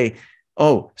 Don't say,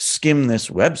 oh, skim this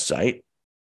website,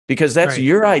 because that's Right.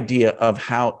 your idea of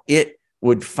how it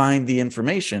would find the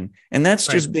information. And that's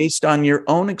Right. just based on your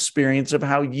own experience of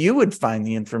how you would find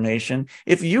the information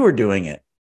if you were doing it.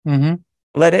 Mm-hmm.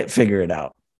 Let it figure it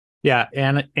out. Yeah,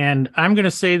 and I'm going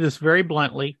to say this very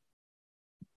bluntly,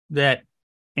 that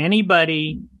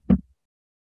anybody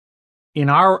in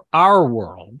our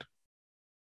world,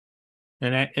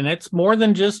 and it's more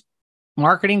than just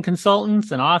marketing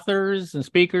consultants and authors and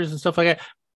speakers and stuff like that.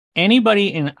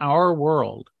 Anybody in our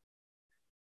world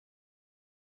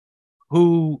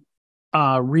who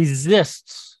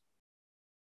resists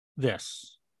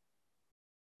this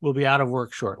will be out of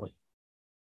work shortly.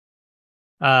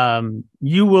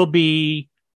 You will be,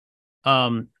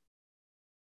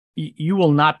 you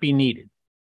will not be needed.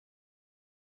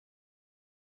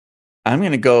 I'm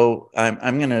going to go,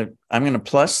 I'm going to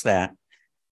plus that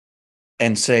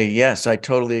and say, yes, I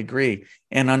totally agree.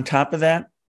 And on top of that,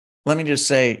 let me just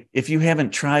say, if you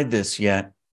haven't tried this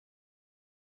yet,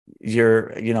 you're,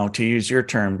 to use your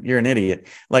term, you're an idiot.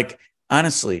 Like,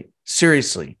 honestly,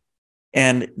 seriously.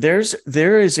 And there is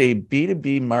a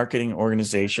B2B marketing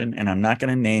organization, and I'm not going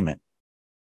to name it.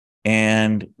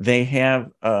 And they have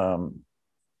a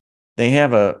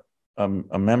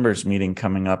members meeting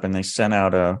coming up, and they sent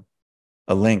out a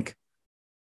link.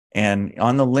 And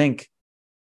on the link,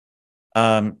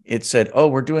 it said, "Oh,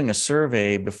 we're doing a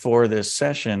survey before this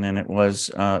session," and it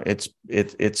was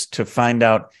it's to find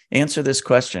out, answer this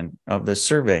question of the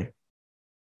survey.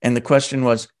 And the question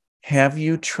was, have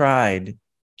you tried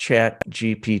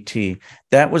ChatGPT?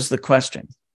 That was the question.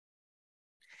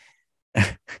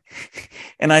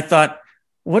 And I thought,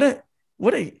 that's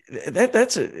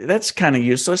kind of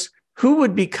useless. who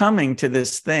would be coming to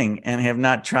this thing and have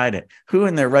not tried it? Who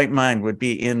in their right mind would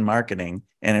be in marketing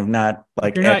and have not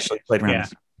actually played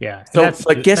around? Yeah. So,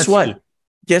 but guess what? True.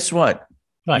 Guess what?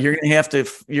 What? You're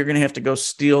gonna have to go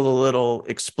steal the little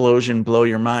explosion, blow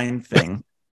your mind thing,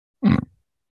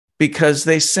 because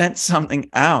they sent something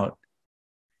out,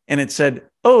 and it said,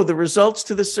 "Oh, the results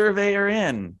to the survey are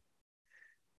in.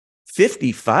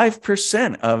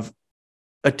 55% of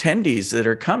attendees that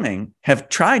are coming have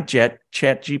tried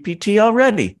ChatGPT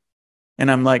already," and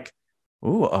I'm like,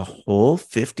 "Ooh, a whole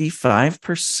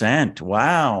 55%!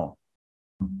 Wow."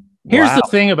 Here's the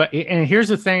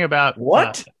thing about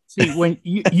what? See, when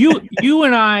you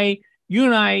and I,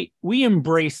 we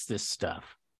embrace this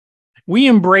stuff. We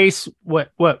embrace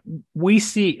what we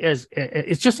see as,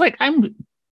 it's just like, I'm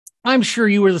sure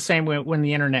you were the same way when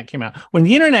the internet came out. When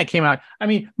the internet came out, I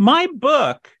mean, my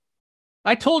book,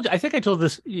 I think I told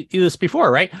this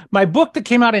before, right? My book that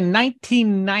came out in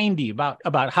 1990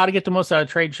 about how to get the most out of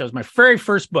trade shows, my very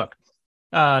first book,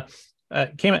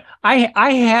 came out.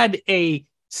 I had a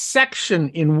section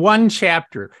in one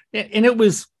chapter, and it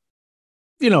was,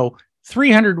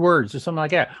 300 words or something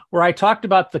like that, where I talked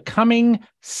about the coming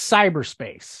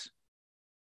cyberspace.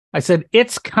 I said,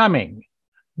 it's coming.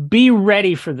 Be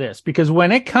ready for this, because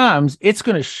when it comes, it's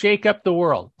going to shake up the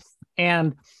world.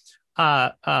 And,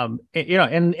 and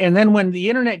then when the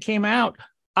internet came out,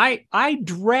 I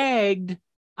dragged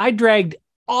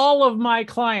all of my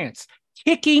clients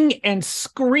kicking and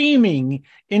screaming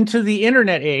into the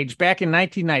internet age back in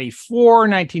 1994,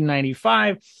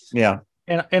 1995. Yeah.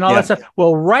 And all that stuff.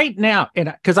 Well, right now,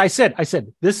 and because I said,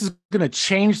 this is going to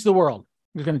change the world.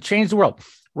 It's going to change the world.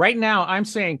 Right now, I'm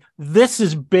saying this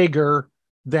is bigger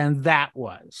than that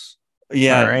was.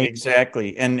 Yeah, right?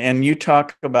 Exactly. And you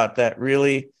talk about that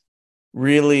really,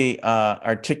 really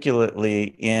articulately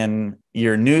in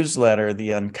your newsletter,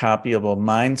 The Uncopyable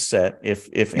Mindset.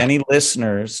 If any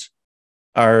listeners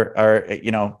are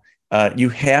you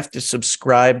have to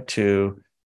subscribe to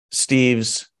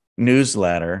Steve's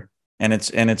newsletter. And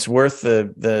it's worth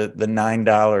the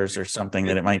 $9 or something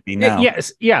that it might be now.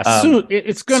 Yes. Soon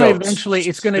it's going to eventually be.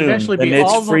 And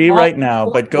it's free right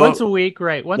now, but go once a week,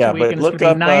 right? Once a week, and it's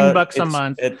going to be $9 a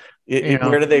month.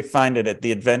 Where do they find it? At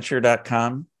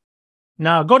theadventure.com?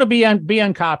 No, go to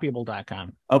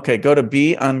beuncopyable.com. Okay, go to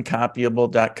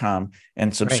beuncopyable.com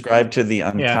and subscribe to the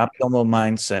Uncopyable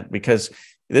Mindset, because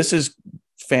this is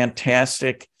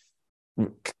fantastic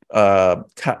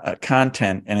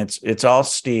content, and it's all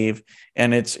Steve,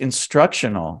 and it's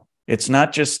instructional. It's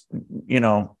not just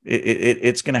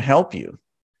it's going to help you.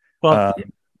 Well,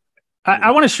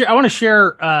 I want to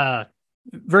share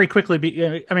very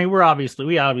quickly. I mean, we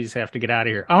obviously have to get out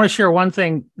of here. I want to share one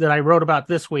thing that I wrote about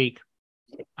this week,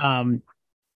 and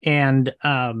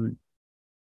I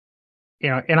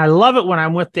love it when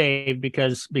I'm with Dave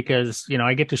because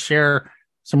I get to share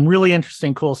some really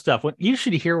interesting, cool stuff. You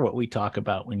should hear what we talk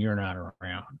about when you're not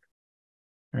around.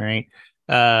 All right.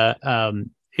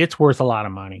 It's worth a lot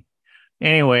of money.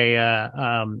 Anyway,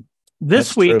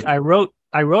 this week true. I wrote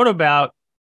about,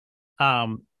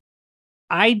 I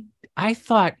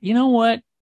thought, you know what?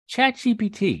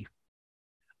 ChatGPT,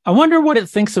 I wonder what it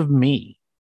thinks of me.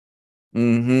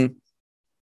 Mm-hmm.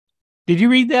 Did you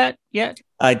read that yet?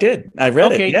 I did. I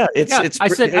read it. Yeah,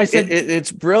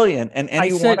 it's brilliant. And I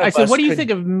said, what do you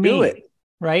think of me?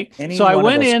 Right. So I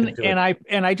went in and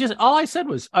I just, all I said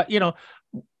was, would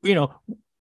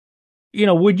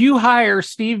you hire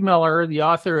Steve Miller, the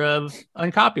author of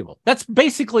Uncopyable? That's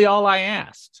basically all I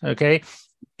asked. Okay.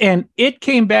 And it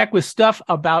came back with stuff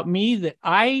about me that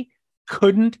I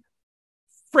couldn't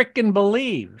freaking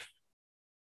believe.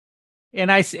 And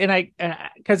I said,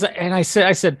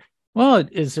 well,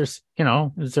 is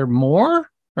there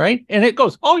more? Right. And it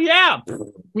goes, oh yeah.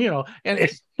 And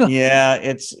it's, yeah,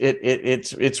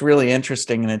 it's really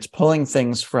interesting. And it's pulling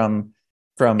things from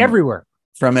everywhere.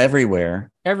 Yeah.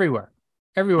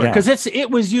 Because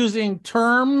it was using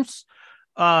terms.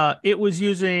 It was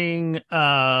using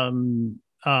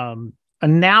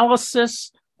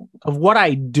analysis of what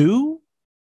I do.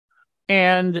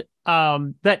 And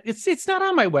that it's not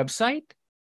on my website.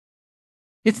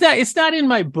 It's not in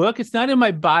my book. It's not in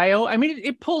my bio. I mean,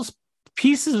 it pulls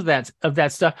pieces of that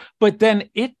stuff, but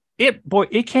then it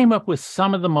came up with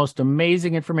some of the most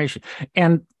amazing information.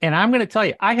 And I'm going to tell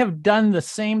you, I have done the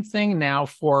same thing now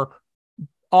for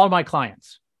all my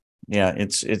clients. Yeah,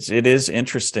 it is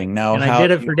interesting. Now, and I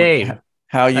did it for Dave.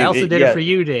 I also did it for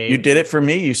you, Dave. You did it for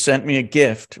me. You sent me a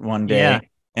gift one day,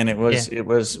 and it was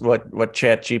what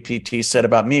ChatGPT said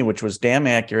about me, which was damn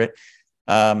accurate.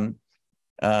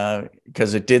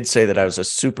 Because it did say that I was a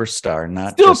superstar,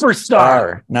 not just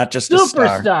a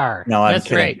star. No, I'm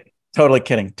kidding. Right. Totally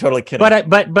kidding. Totally kidding.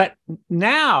 But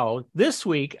now this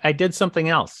week I did something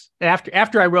else.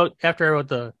 After I wrote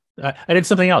I did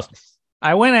something else.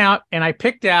 I went out and I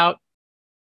picked out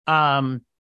the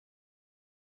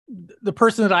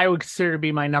person that I would consider to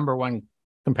be my number one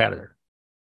competitor,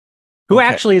 who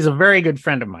actually is a very good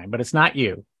friend of mine, but it's not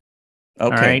you.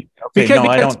 Okay. All right.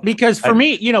 Okay. Because for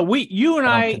me, you and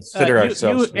I consider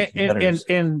ourselves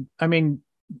and I mean,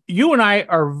 you and I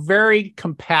are very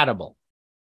compatible.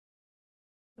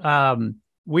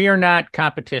 We are not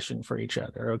competition for each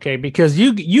other. Okay. Because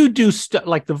you do stuff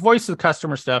like the voice of the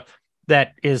customer stuff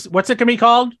that is, what's it going to be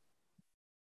called?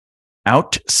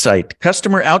 Outsite.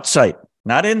 Customer Outsite,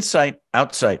 not Insight,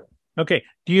 Outsite. Okay.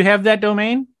 Do you have that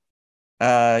domain?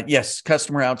 Yes.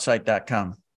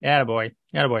 CustomerOutsite.com. Attaboy.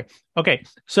 Okay.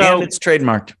 So and it's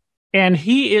trademarked. And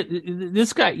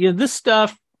this guy, this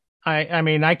stuff, I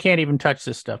mean, I can't even touch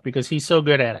this stuff because he's so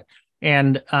good at it.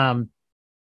 And,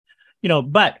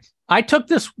 but I took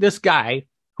this guy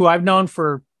who I've known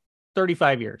for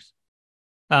 35 years.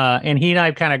 And he and I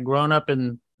have kind of grown up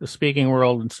in the speaking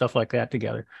world and stuff like that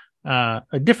together.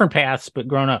 Different paths, but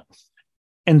grown up.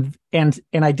 And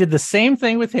I did the same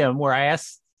thing with him where I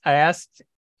asked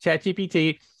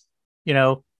ChatGPT,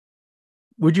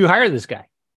 would you hire this guy?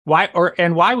 Why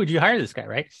would you hire this guy?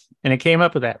 Right. And it came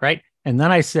up with that. Right. And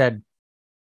then I said,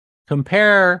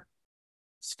 compare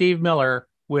Steve Miller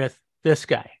with this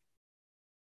guy.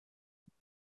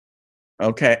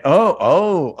 Okay.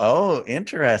 Oh,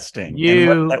 interesting.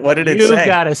 What did it say? You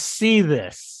got to see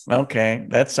this. Okay.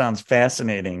 That sounds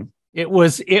fascinating. It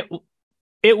was again,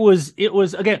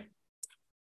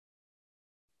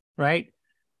 right.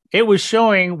 It was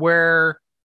showing where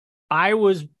I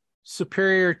was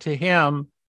superior to him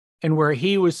and where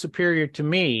he was superior to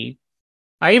me.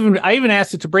 I even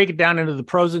asked it to break it down into the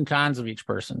pros and cons of each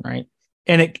person, right?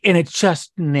 And it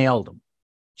just nailed him.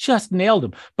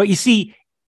 But you see,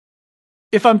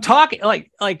 if I'm talking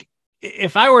like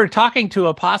if I were talking to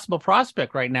a possible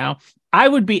prospect right now, I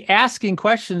would be asking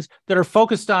questions that are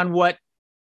focused on what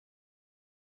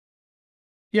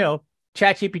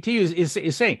ChatGPT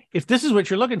is saying. If this is what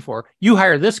you're looking for, you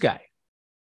hire this guy.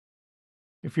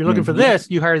 If you're looking for this,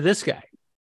 you hire this guy.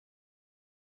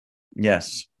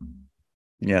 Yes.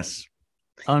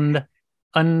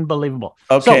 Unbelievable.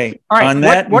 Okay. So, all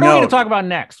right. What are we going to talk about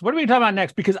next?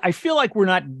 Because I feel like we're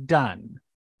not done.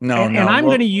 No. And I'm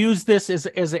going to use this as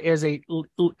a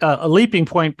leaping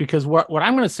point, because what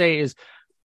I'm going to say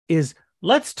is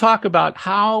let's talk about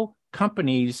how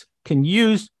companies can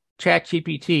use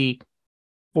ChatGPT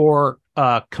for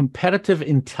competitive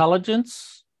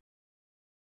intelligence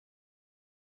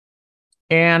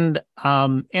and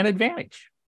advantage.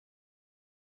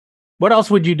 What else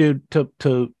would you do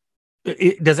to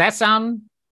does that sound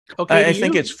okay? I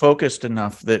think it's focused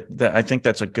enough that I think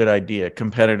that's a good idea.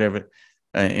 Competitive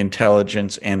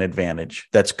intelligence and advantage.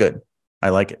 That's good. I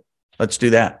like it. Let's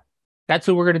do that. That's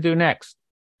what we're going to do next.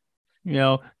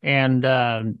 Yeah.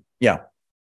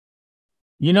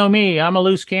 You know me, I'm a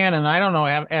loose cannon. I don't know,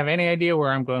 have any idea where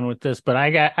I'm going with this, but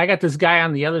I got this guy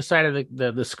on the other side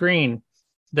of the screen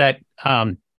that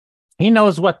he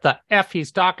knows what the F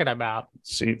he's talking about.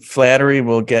 See, flattery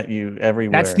will get you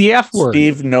everywhere. That's the F word.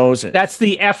 Steve knows it. That's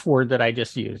the F word that I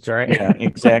just used. All right. Yeah,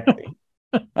 exactly.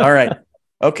 All right.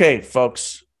 Okay,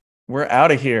 folks, we're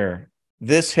out of here.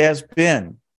 This has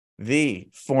been the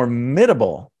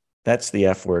formidable, that's the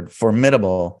F word,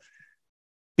 formidable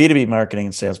B2B Marketing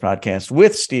and Sales Podcast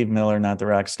with Steve Miller, not the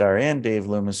rock star, and Dave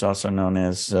Loomis, also known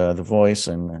as The Voice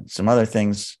and some other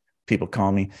things people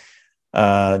call me.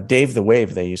 Dave the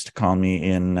Wave, they used to call me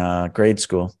in grade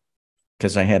school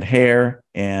because I had hair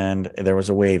and there was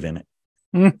a wave in it.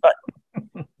 But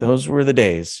those were the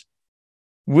days.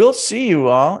 We'll see you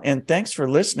all, and thanks for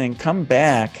listening. Come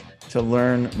back to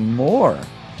learn more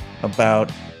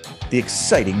about the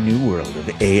exciting new world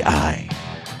of AI.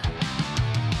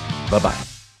 Bye-bye.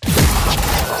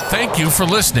 Thank you for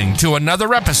listening to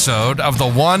another episode of the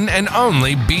one and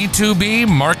only B2B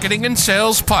Marketing and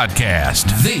Sales Podcast,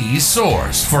 the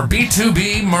source for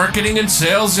B2B marketing and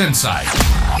sales insight.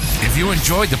 If you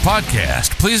enjoyed the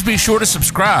podcast, please be sure to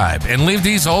subscribe and leave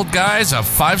these old guys a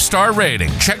 5-star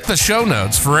rating. Check the show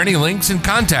notes for any links and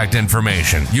contact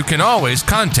information. You can always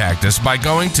contact us by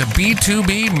going to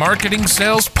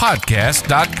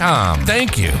b2bmarketingsalespodcast.com.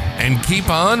 Thank you, and keep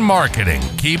on marketing,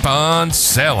 keep on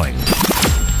selling.